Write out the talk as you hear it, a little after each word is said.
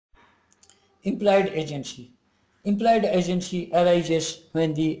Implied agency. Implied agency arises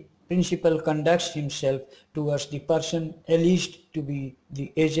when the principal conducts himself towards the person alleged to be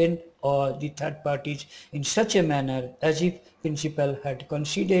the agent or the third parties in such a manner as if principal had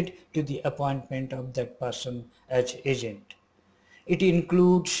conceded to the appointment of that person as agent. It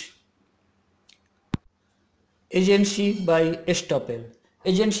includes agency by estoppel.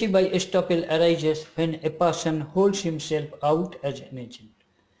 Agency by estoppel arises when a person holds himself out as an agent,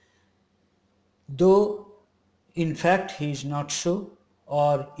 though in fact he is not so,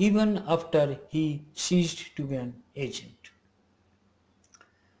 or even after he ceased to be an agent.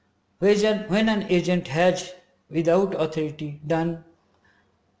 When an agent has, without authority, done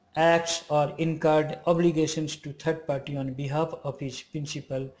acts or incurred obligations to third party on behalf of his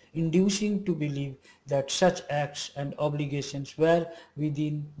principal, inducing to believe that such acts and obligations were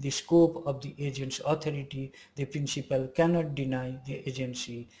within the scope of the agent's authority, the principal cannot deny the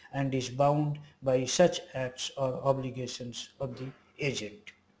agency and is bound by such acts or obligations of the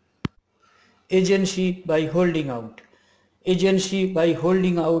agent. Agency by holding out. Agency by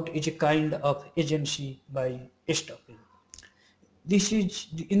holding out is a kind of agency by estoppel. This is,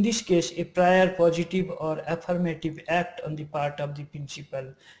 in this case, a prior positive or affirmative act on the part of the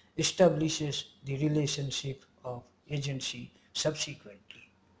principal establishes the relationship of agency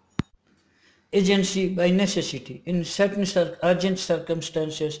subsequently. Agency by necessity. In certain urgent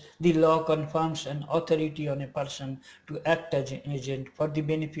circumstances, the law confers an authority on a person to act as an agent for the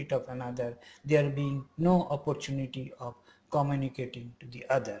benefit of another, there being no opportunity of communicating to the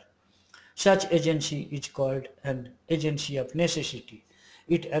other. Such agency is called an agency of necessity.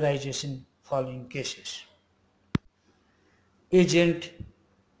 It arises in following cases. Agent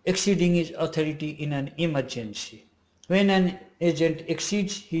exceeding his authority in an emergency. When an agent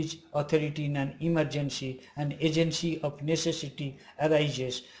exceeds his authority in an emergency, an agency of necessity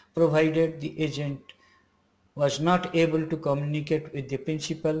arises, provided the agent was not able to communicate with the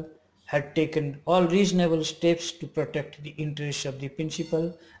principal, had taken all reasonable steps to protect the interests of the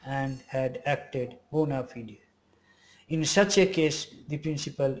principal, and had acted bona fide. In such a case, the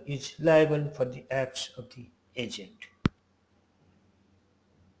principal is liable for the acts of the agent.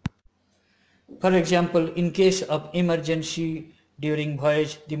 For example, in case of emergency during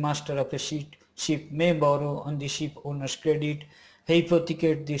voyage, the master of a ship may borrow on the ship owner's credit,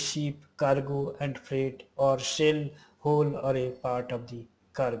 hypothecate the ship, cargo and freight, or sell whole or a part of the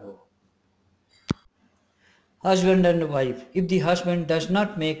cargo. Husband and wife. If the husband does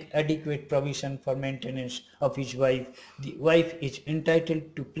not make adequate provision for maintenance of his wife, the wife is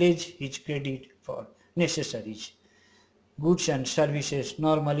entitled to pledge his credit for necessaries, goods and services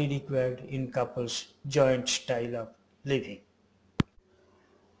normally required in couples' joint style of living.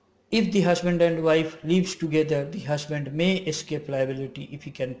 If the husband and wife lives together, the husband may escape liability if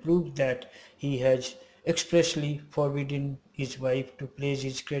he can prove that he has expressly forbidden his wife to place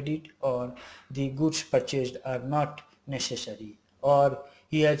his credit, or the goods purchased are not necessary, or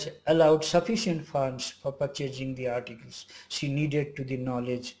he has allowed sufficient funds for purchasing the articles she needed to the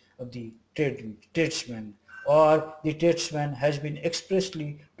knowledge of the tradesman, or the tradesman has been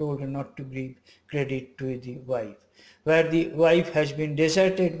expressly told not to give credit to the wife. Where the wife has been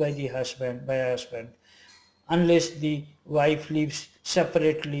deserted by a husband, unless the wife lives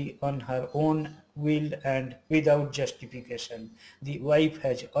separately on her own will and without justification, the wife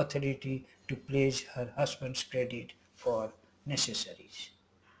has authority to pledge her husband's credit for necessaries.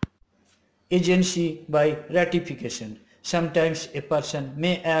 Agency by ratification. Sometimes a person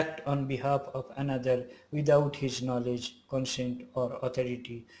may act on behalf of another without his knowledge, consent or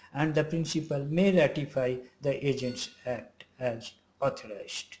authority, and the principal may ratify the agent's act as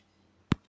authorized.